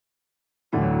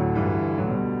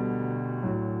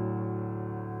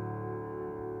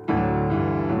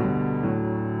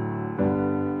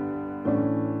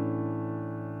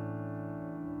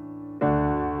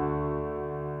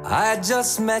I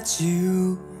just met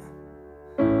you.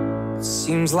 It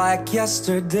seems like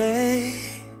yesterday.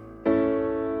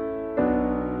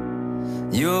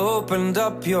 You opened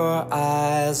up your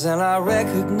eyes and I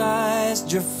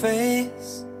recognized your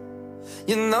face.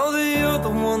 You know that you're the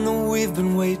one that we've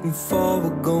been waiting for.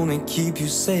 We're gonna keep you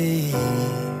safe.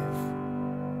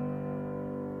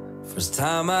 First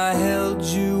time I held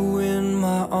you in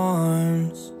my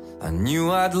arms, I knew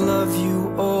I'd love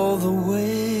you all the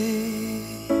way.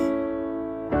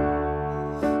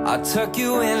 I tuck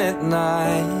you in at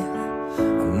night,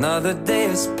 another day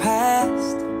has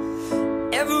passed.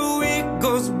 Every week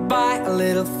goes by a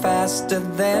little faster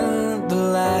than the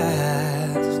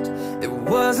last. It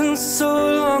wasn't so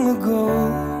long ago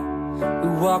we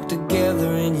walked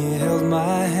together and you held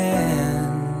my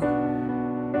hand.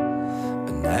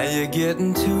 But now you're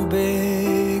getting too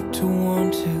big to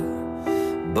want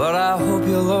to, but I hope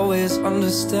you'll always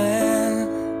understand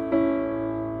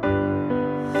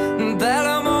that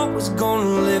I'm always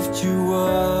gonna lift you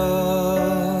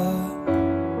up,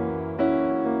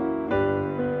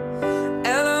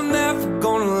 and I'm never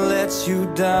gonna let you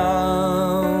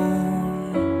down.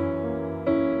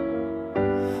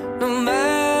 No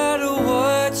matter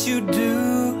what you do,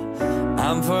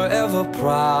 I'm forever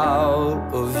proud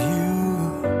of you.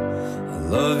 I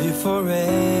love you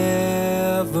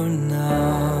forever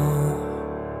now.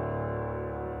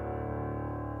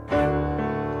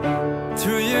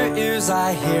 Through your ears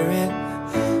I hear it,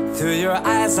 through your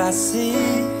eyes I see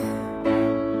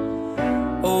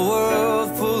a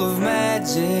world full of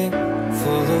magic,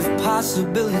 full of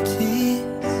possibilities.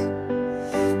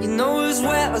 You know as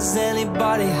well as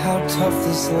anybody how tough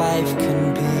this life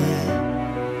can be,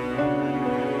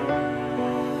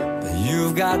 but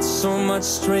you've got so much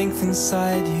strength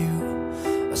inside you,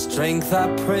 a strength I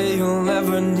pray you'll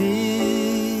never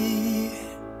need.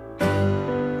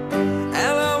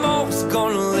 And I'm always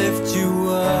gonna lift you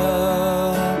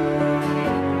up,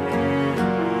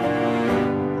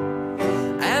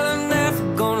 and I'm never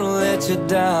gonna let you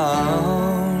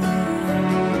down.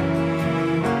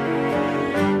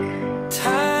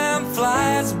 Time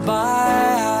flies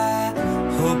by,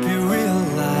 hope you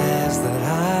realize that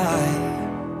I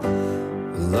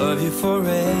love you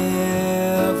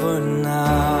forever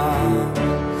now.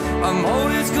 I'm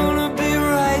always gonna be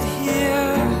right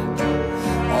here,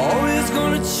 always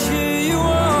gonna cheer you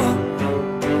on.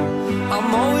 I'm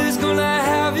always gonna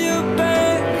have your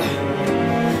back,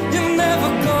 you're never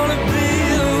gonna be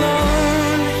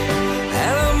alone.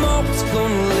 And I'm always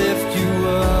gonna lift you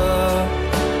up.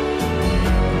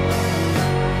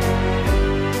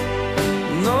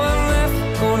 No, I'm never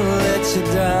gonna let you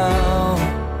down.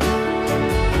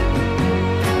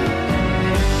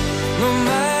 No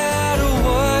matter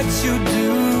what you do,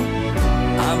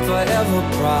 I'm forever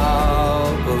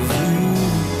proud of you.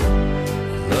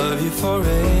 Love you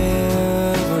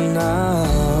forever now.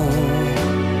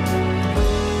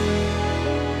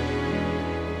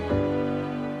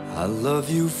 I love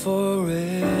you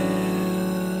forever.